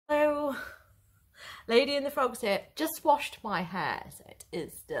Lady and the Frog's here. Just washed my hair, so it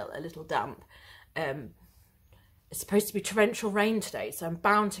is still a little damp. It's supposed to be torrential rain today, so I'm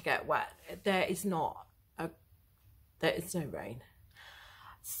bound to get wet. There is no rain.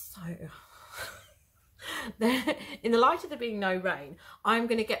 So, in the light of there being no rain, I'm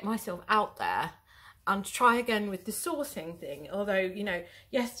going to get myself out there and try again with the sourcing thing. Although, you know,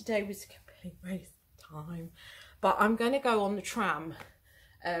 yesterday was a complete waste of time. But I'm going to go on the tram.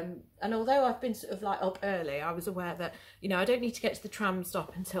 And although I've been sort of like up early, I was aware that, you know, I don't need to get to the tram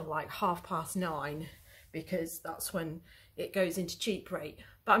stop until like 9:30, because that's when it goes into cheap rate.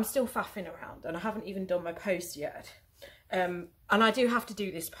 But I'm still faffing around and I haven't even done my post yet. And I do have to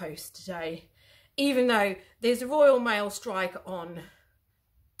do this post today, even though there's a Royal Mail strike on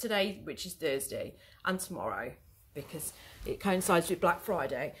today, which is Thursday, and tomorrow, because it coincides with Black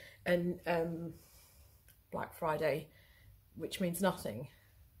Friday. And Black Friday, which means nothing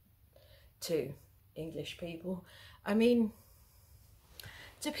to English people. I mean,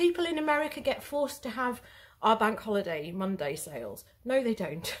 do people in America get forced to have our bank holiday Monday sales? No, they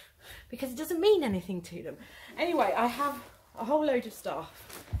don't, because it doesn't mean anything to them. Anyway, I have a whole load of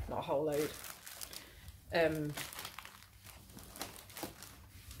stuff. Not a whole load.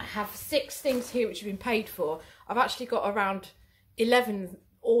 I have 6 things here which have been paid for. I've actually got around 11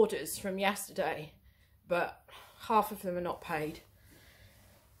 orders from yesterday, but half of them are not paid.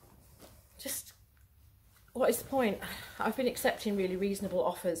 Just, what is the point? I've been accepting really reasonable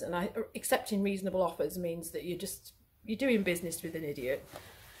offers, and accepting reasonable offers means that you're doing business with an idiot.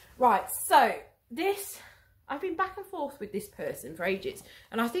 Right, so this, I've been back and forth with this person for ages,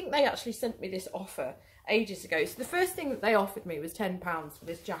 and I think they actually sent me this offer ages ago. So the first thing that they offered me was £10 for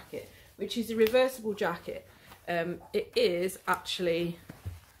this jacket, which is a reversible jacket. It is actually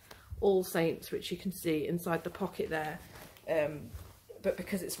All Saints, which you can see inside the pocket there. But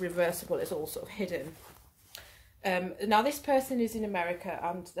because it's reversible, it's all sort of hidden. Now this person is in America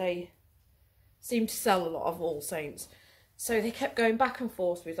and they seem to sell a lot of All Saints, so they kept going back and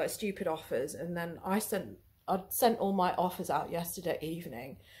forth with like stupid offers, and then I'd sent all my offers out yesterday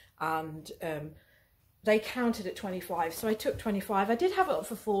evening, and they counted at 25, so I took 25. I did have it up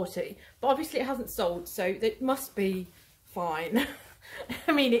for 40, but obviously it hasn't sold, so it must be fine.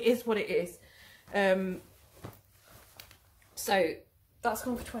 I mean, it is what it is. So that's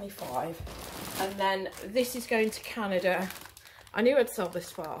gone for 25, and then this is going to Canada. I knew I'd sell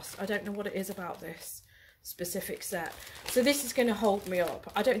this fast. I don't know what it is about this specific set. So this is going to hold me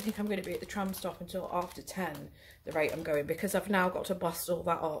up. I don't think I'm going to be at the tram stop until after 10, the rate I'm going, because I've now got to bust all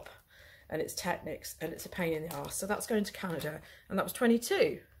that up, and it's Technics and it's a pain in the arse. So that's going to Canada, and that was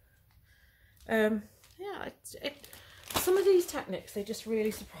 22. Yeah, some of these Technics, they just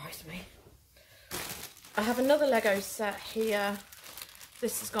really surprise me. I have another Lego set here.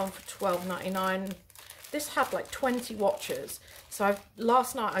 This has gone for £12.99. This had like 20 watches. So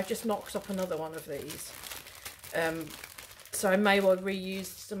last night I just knocked up another one of these. So I may well reuse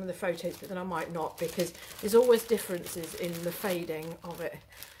some of the photos, but then I might not, because there's always differences in the fading of it.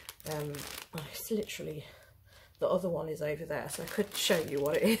 It's literally, the other one is over there, so I could show you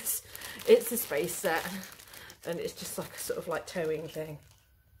what it is. It's a space set, and it's just like a sort of like towing thing.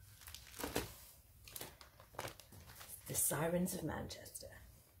 The Sirens of Manchester.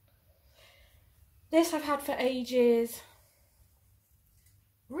 This I've had for ages.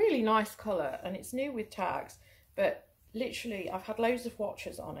 Really nice colour, and it's new with tags, but literally I've had loads of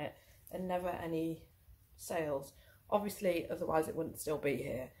watches on it and never any sales. Obviously, otherwise it wouldn't still be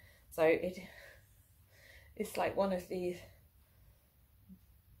here. So it's like one of these,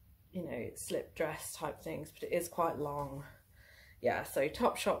 you know, slip dress type things, but it is quite long. Yeah, so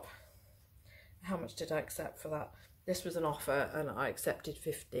Topshop, how much did I accept for that? This was an offer and I accepted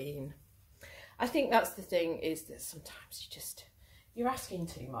 15. I think that's the thing, is that sometimes you're asking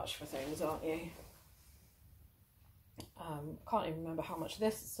too much for things, aren't you? Can't even remember how much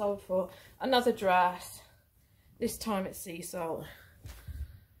this sold for. Another dress. This time it's sea salt.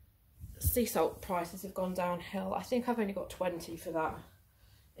 Sea salt prices have gone downhill. I think I've only got 20 for that,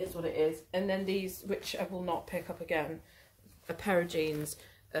 is what it is. And then these, which I will not pick up again, a pair of jeans,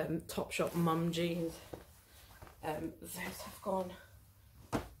 Topshop mum jeans. Those have gone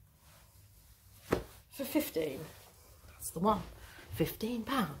for 15. That's the one. £15.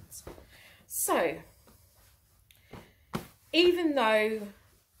 So, even though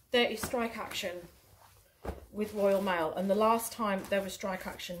there is strike action with Royal Mail, and the last time there was strike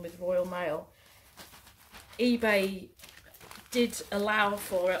action with Royal Mail, eBay did allow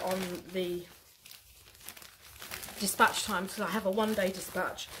for it on the dispatch time, because I have a one-day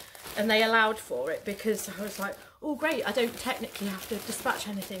dispatch, and they allowed for it because I was like, oh great, I don't technically have to dispatch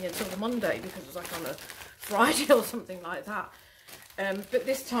anything until the Monday because it was like on a Friday or something like that. But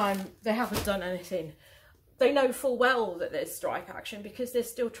this time they haven't done anything. They know full well that there's strike action because they're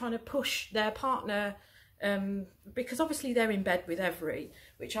still trying to push their partner, because obviously they're in bed with every,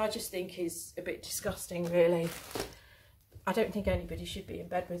 which I just think is a bit disgusting, really. I don't think anybody should be in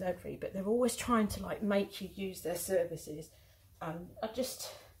bed with every, but they're always trying to like make you use their services, and I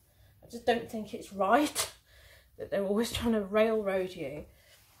just don't think it's right that they're always trying to railroad you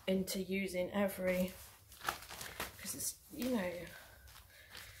into using every, because it's, you know,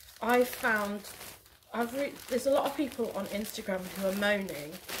 there's a lot of people on Instagram who are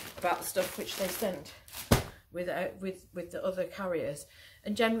moaning about the stuff which they send with the other carriers,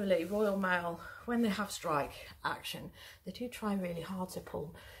 and generally Royal Mail, when they have strike action, they do try really hard to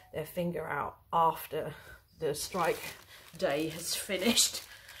pull their finger out after the strike day has finished.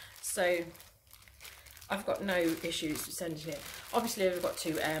 So I've got no issues with sending it. Obviously I've got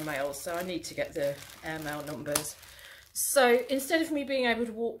 2 airmails, so I need to get the airmail numbers. So instead of me being able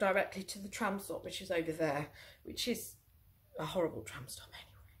to walk directly to the tram stop, which is over there, which is a horrible tram stop anyway,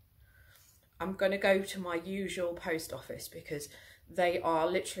 I'm going to go to my usual post office because they are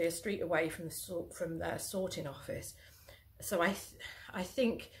literally a street away from their sorting office. So I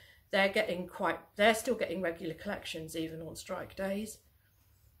think they're still getting regular collections even on strike days,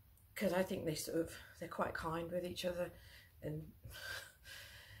 because I think they're quite kind with each other, and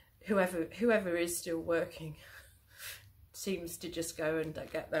whoever is still working seems to just go and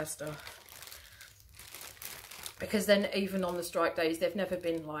get their stuff. Because then even on the strike days, they've never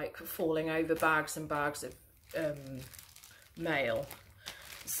been like falling over bags and bags of mail.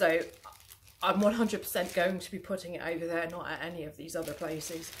 So I'm 100% going to be putting it over there, not at any of these other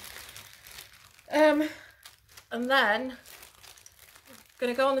places. And then I'm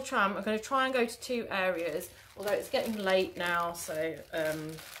going to go on the tram. I'm going to try and go to 2 areas, although it's getting late now, so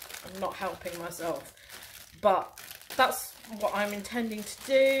I'm not helping myself. But that's what I'm intending to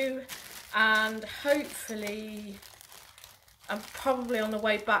do, and hopefully I'm probably on the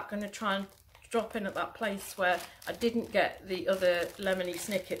way back going to try and drop in at that place where I didn't get the other Lemony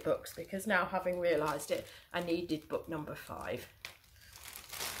Snicket books, because now, having realised it, I needed book number 5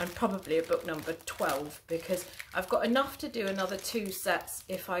 and probably a book number 12, because I've got enough to do another 2 sets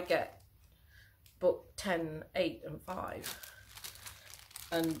if I get book 10, 8 and 5.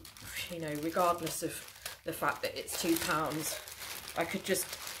 And, you know, regardless of the fact that it's £2, I could just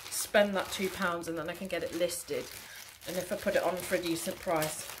spend that £2 and then I can get it listed, and if I put it on for a decent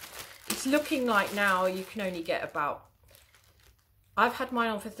price, it's looking like now you can only get about, I've had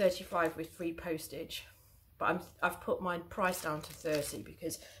mine on for 35 with free postage, but I've put my price down to 30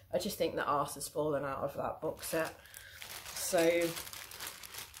 because I just think the arse has fallen out of that box set. So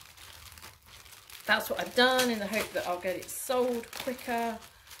that's what I've done, in the hope that I'll get it sold quicker,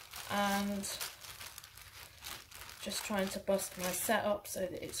 and just trying to bust my setup so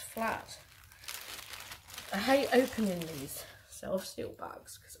that it's flat. I hate opening these self-seal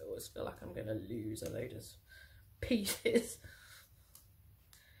bags because I always feel like I'm going to lose a load of pieces.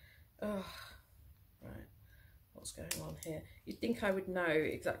 Oh, right, what's going on here? You'd think I would know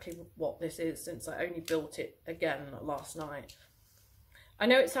exactly what this is, since I only built it again last night. I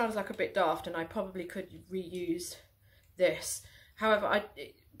know it sounds like a bit daft, and I probably could reuse this. However,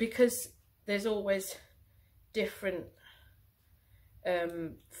 because there's always different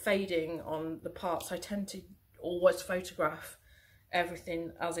fading on the parts, I tend to always photograph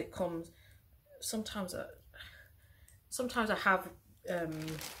everything as it comes. Sometimes I have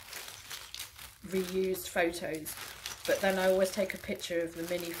reused photos, but then I always take a picture of the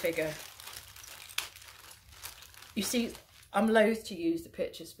minifigure. You see, I'm loath to use the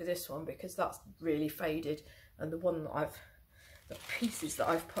pictures for this one because that's really faded, and the pieces that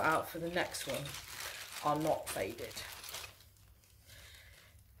I've put out for the next one are not faded.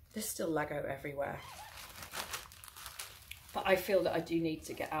 There's still Lego everywhere, but I feel that I do need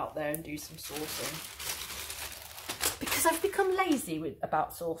to get out there and do some sourcing, because I've become lazy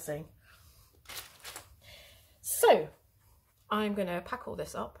about sourcing. So I'm going to pack all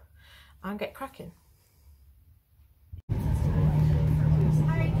this up and get cracking.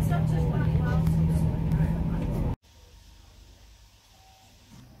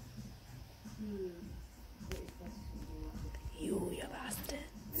 You bastard.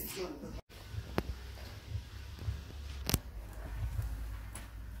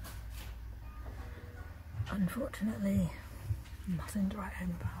 Unfortunately, nothing to write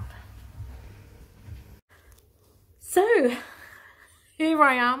home about. So, here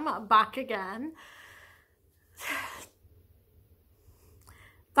I am, back again.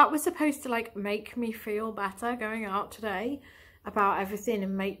 that was supposed to like make me feel better going out today about everything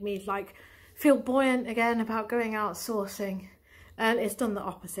and make me like feel buoyant again about going out sourcing, and it's done the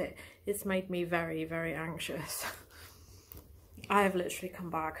opposite. It's made me very, very anxious. I have literally come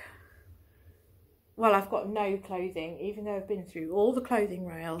back. Well, I've got no clothing, even though I've been through all the clothing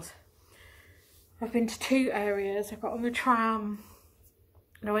rails. I've been to 2 areas. I got on the tram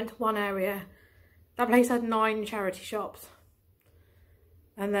and I went to one area. That place had 9 charity shops.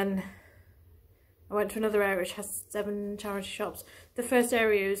 And then I went to another area which has 7 charity shops. The first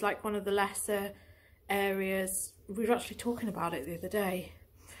area is like one of the lesser areas. We were actually talking about it the other day,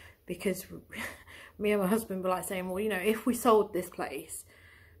 because me and my husband were like saying, well, you know, if we sold this place,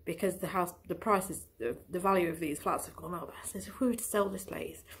 because the prices, the value of these flats have gone up. I said, if we were to sell this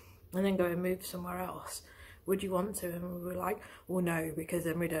place and then go and move somewhere else, would you want to? And we were like, well, no, because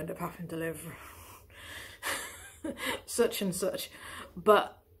then we'd end up having to live such and such.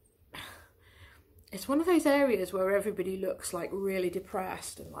 But it's one of those areas where everybody looks like really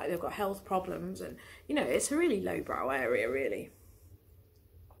depressed and like they've got health problems, and you know, it's a really lowbrow area really.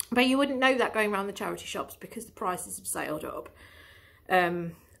 But you wouldn't know that going around the charity shops because the prices have sailed up.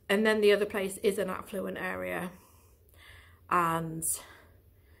 And then the other place is an affluent area, and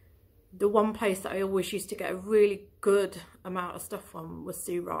the one place that I always used to get a really good amount of stuff from was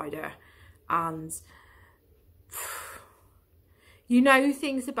Sue Ryder. And you know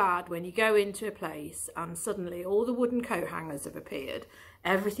things are bad when you go into a place and suddenly all the wooden coat hangers have appeared.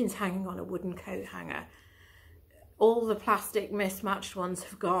 Everything's hanging on a wooden coat hanger. All the plastic mismatched ones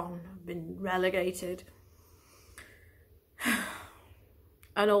have gone, been relegated.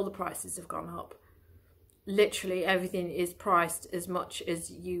 And all the prices have gone up. Literally everything is priced as much as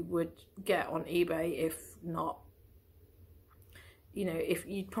you would get on eBay, if not, you know, if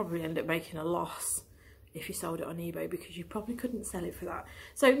you'd probably end up making a loss if you sold it on eBay, because you probably couldn't sell it for that.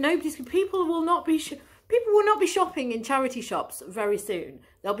 So people will not be shopping in charity shops very soon.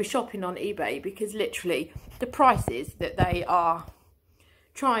 They'll be shopping on eBay, because literally the prices that they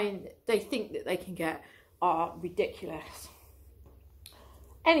think that they can get are ridiculous.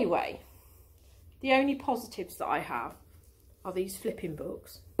 Anyway, the only positives that I have are these flipping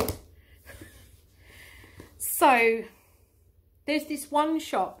books. So there's this one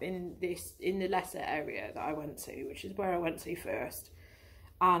shop in the lesser area that I went to, which is where I went to first.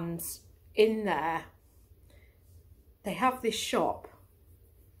 And in there, they have this shop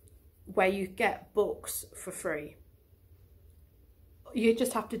where you get books for free. You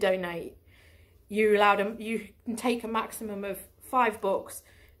just have to donate. You can take a maximum of 5 books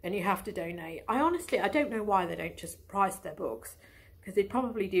and you have to donate. I don't know why they don't just price their books, because they'd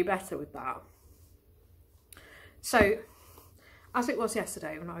probably do better with that. So, as it was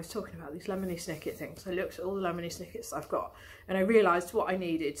yesterday when I was talking about these lemony snicket things, I looked at all the lemony snickets I've got and I realised what I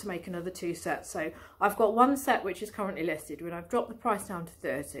needed to make another 2 sets. So I've got 1 set which is currently listed, when I've dropped the price down to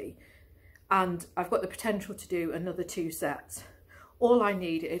 30, and I've got the potential to do another 2 sets. All I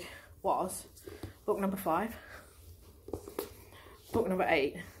needed was book number 5, book number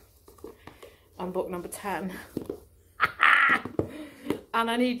 8, and book number 10. And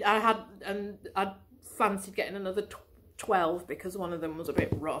I fancied getting another 12 because one of them was a bit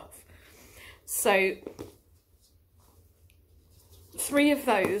rough. So 3 of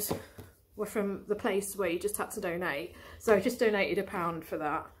those were from the place where you just had to donate. So I just donated £1 for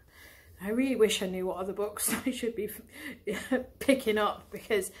that. I really wish I knew what other books I should be picking up,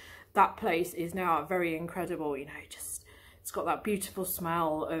 because that place is now very incredible. You know, just it's got that beautiful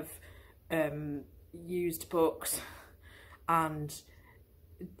smell of used books, and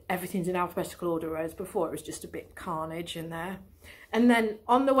everything's in alphabetical order, whereas before it was just a bit carnage in there. And then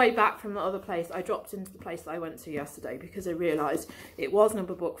on the way back from the other place, I dropped into the place that I went to yesterday, because I realised it was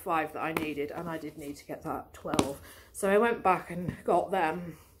number book 5 that I needed, and I did need to get that 12. So I went back and got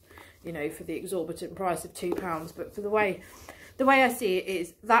them, you know, for the exorbitant price of £2. But for the way I see it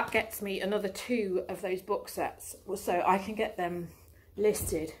is, that gets me another 2 of those book sets, so I can get them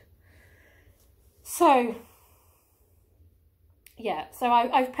listed. So yeah, so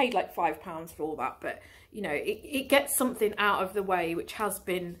I've paid like £5 for all that, but you know, it gets something out of the way which has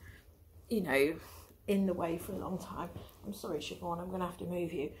been, you know, in the way for a long time. I'm sorry, Siobhan, I'm going to have to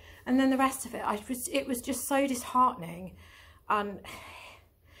move you. And then the rest of it, it was just so disheartening, and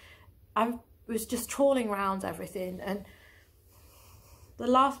I was just trawling around everything. And the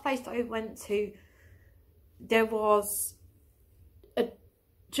last place that I went to, there was a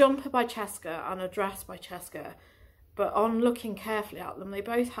jumper by Cheska and a dress by Cheska, but on looking carefully at them, they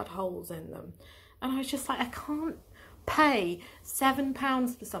both had holes in them. And I was just like, I can't pay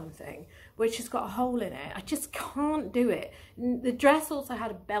 £7 for something which has got a hole in it. I just can't do it. The dress also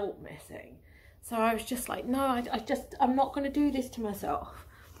had a belt missing, so I was just like, no, I'm not going to do this to myself.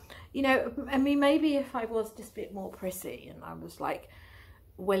 You know, I mean, maybe if I was just a bit more prissy and I was like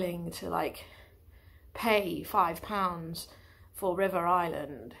willing to like pay £5 for River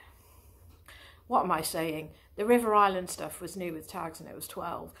Island. What am I saying? The River Island stuff was new with tags and it was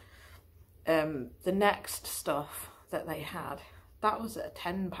 12. The next stuff that they had, that was at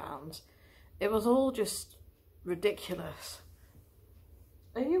 £10. It was all just ridiculous.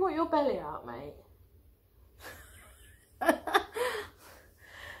 Have you got your belly out, mate?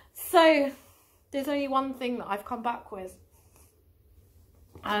 So there's only one thing that I've come back with,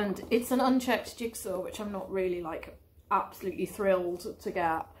 and it's an unchecked jigsaw, which I'm not really like absolutely thrilled to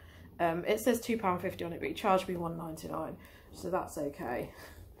get. It says £2.50 on it, but he charged me £1.99, so that's okay.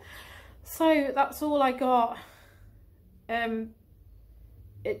 So that's all I got.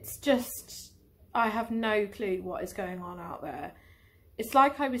 It's just, I have no clue what is going on out there. It's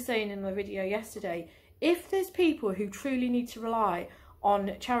like I was saying in the video yesterday, if there's people who truly need to rely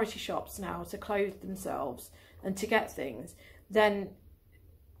on charity shops now to clothe themselves and to get things, then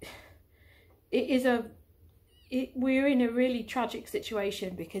we're in a really tragic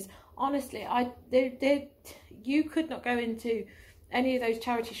situation, because honestly, you could not go into any of those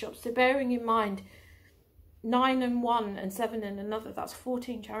charity shops. So bearing in mind 9 in one and 7 in another, that's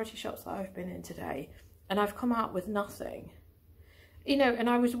 14 charity shops that I've been in today, and I've come out with nothing. You know, and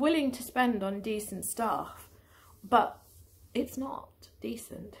I was willing to spend on decent stuff, but it's not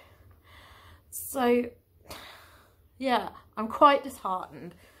decent. So yeah, I'm quite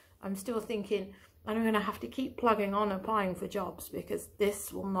disheartened. I'm still thinking I'm going to have to keep plugging on applying for jobs, because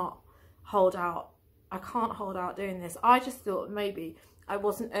this will not hold out. I can't hold out doing this. I just thought maybe I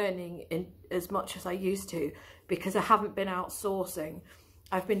wasn't earning as much as I used to because I haven't been outsourcing.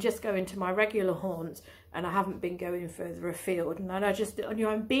 I've been just going to my regular haunts and I haven't been going further afield. And I just, you know,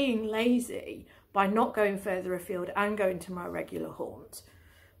 I'm being lazy by not going further afield and going to my regular haunts.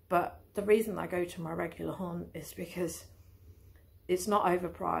 But the reason I go to my regular haunt is because it's not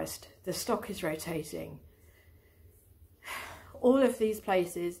overpriced. The stock is rotating. All of these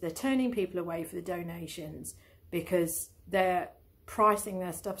places, they're turning people away for the donations because they're pricing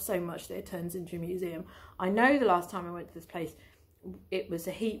their stuff so much that it turns into a museum. I know the last time I went to this place, it was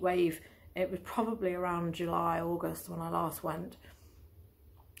a heat wave. It was probably around July, August when I last went.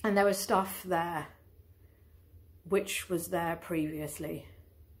 And there was stuff there which was there previously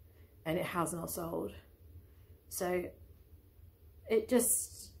and it has not sold. So it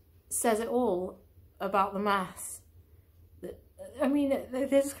just says it all about the mass. I mean, they're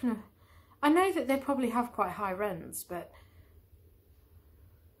just kind of, I know that they probably have quite high rents, but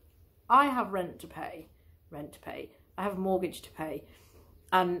I have rent to pay, I have a mortgage to pay,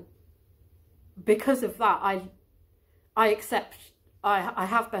 and because of that, I accept, I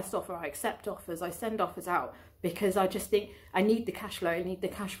have best offer, I accept offers, I send offers out, because I just think I need the cash flow,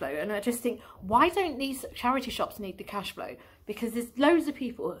 and I just think, why don't these charity shops need the cash flow? Because there's loads of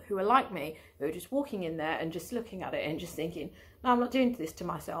people who are like me, who are just walking in there and just looking at it and just thinking, no, I'm not doing this to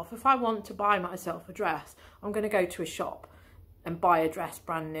myself. If I want to buy myself a dress, I'm going to go to a shop and buy a dress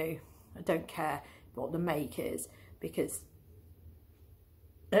brand new. I don't care what the make is, because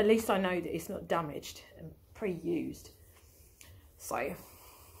at least I know that it's not damaged and pre-used. So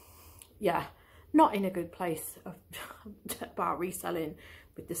yeah, not in a good place about reselling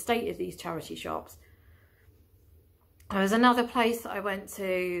with the state of these charity shops. There was another place that I went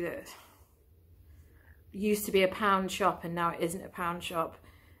to that used to be a pound shop and now it isn't a pound shop,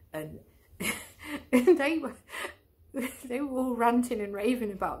 and they were all ranting and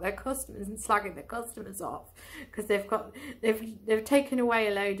raving about their customers and slagging their customers off because they've taken away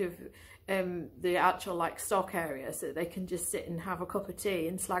a load of the actual like stock area so that they can just sit and have a cup of tea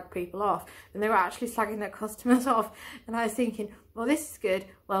and slag people off, and they were actually slagging their customers off. And I was thinking, well, this is good,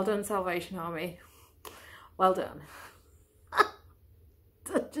 well done Salvation Army, well done.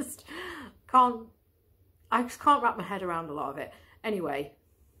 I just can't wrap my head around a lot of it. Anyway,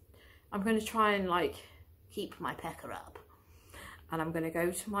 I'm going to try and like keep my pecker up, and I'm going to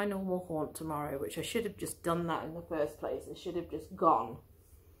go to my normal haunt tomorrow, which I should have just done that in the first place. I should have just gone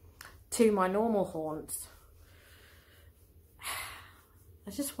to my normal haunts.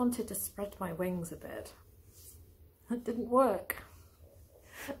 I just wanted to spread my wings a bit. It didn't work.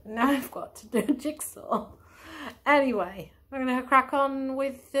 Now I've got to do a jigsaw. Anyway, I'm going to crack on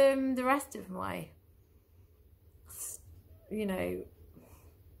with the rest of my, you know,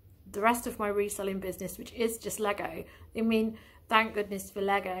 the rest of my reselling business, which is just Lego. I mean, thank goodness for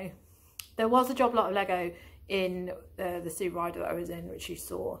Lego. There was a job lot of Lego in the Sue Rider that I was in, which you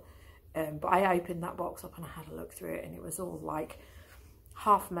saw. But I opened that box up and I had a look through it, and it was all like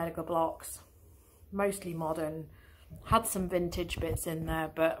half mega blocks, mostly modern, had some vintage bits in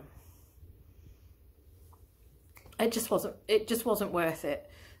there, but it just wasn't worth it,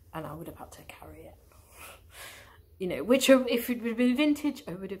 and I would have had to carry it. You know, which if it would have been vintage,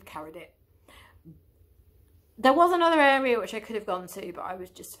 I would have carried it. There was another area which I could have gone to, but I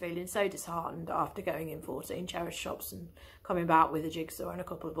was just feeling so disheartened after going in 14 charity shops and coming back with a jigsaw and a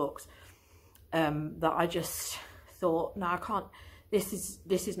couple of books, that I just thought, no, I can't. This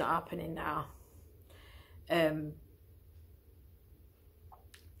is not happening now.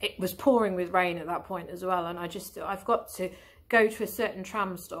 It was pouring with rain at that point as well, and I just thought, I've got to go to a certain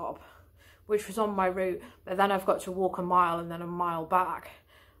tram stop, which was on my route, but then I've got to walk a mile and then a mile back,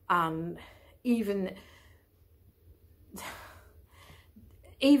 and even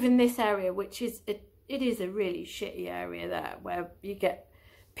this area, which is it is a really shitty area there, where you get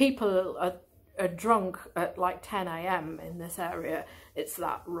people are drunk at like 10 AM in this area. It's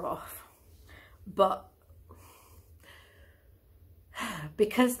that rough. But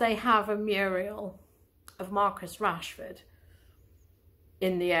because they have a mural of Marcus Rashford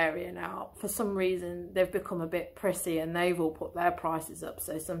in the area now, for some reason they've become a bit prissy and they've all put their prices up.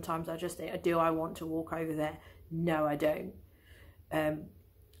 So sometimes I just think, do I want to walk over there? No, I don't. And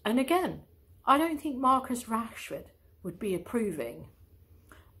again, I don't think Marcus Rashford would be approving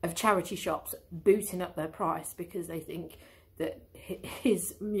of charity shops booting up their price because they think that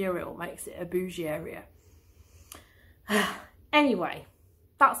his mural makes it a bougie area. Anyway,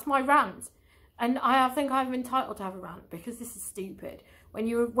 that's my rant, and I think I'm entitled to have a rant because this is stupid. When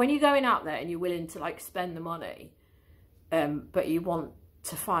you're going out there and you're willing to like spend the money, but you want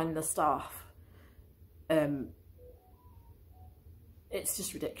to find the stuff, it's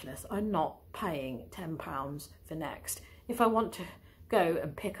just ridiculous. I'm not paying £10 for Next. If I want to go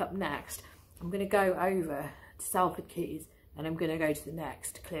and pick up Next, I'm going to go over to Salford Quays and I'm going to go to the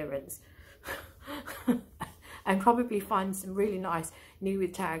Next clearance and probably find some really nice new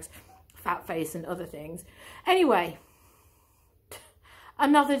with tags, fat face and other things. Anyway,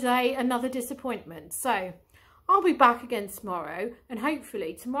 another day, another disappointment. So I'll be back again tomorrow, and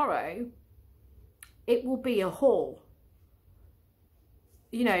hopefully tomorrow it will be a haul.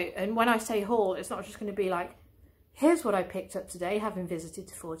 You know, and when I say haul, it's not just going to be like, here's what I picked up today, having visited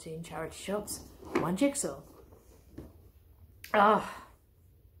 14 charity shops, one jigsaw. Right,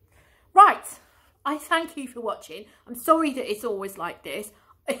 I thank you for watching. I'm sorry that it's always like this.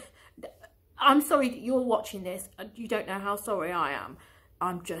 I'm sorry that you're watching this and you don't know how sorry I am.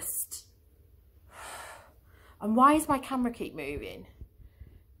 I'm just... And why does my camera keep moving?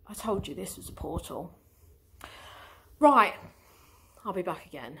 I told you this was a portal. Right. I'll be back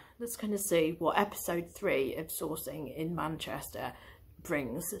again. Let's going to see what episode 3 of Sourcing in Manchester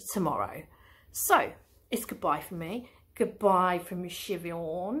brings tomorrow. So, it's goodbye from me. Goodbye from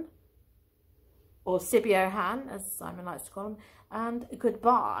Shivion, or Sibiohan, as Simon likes to call him. And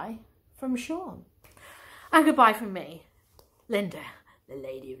goodbye from Sean. And goodbye from me, Linda, the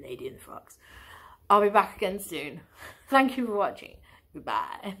Lady in the Fox. I'll be back again soon. Thank you for watching.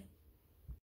 Goodbye.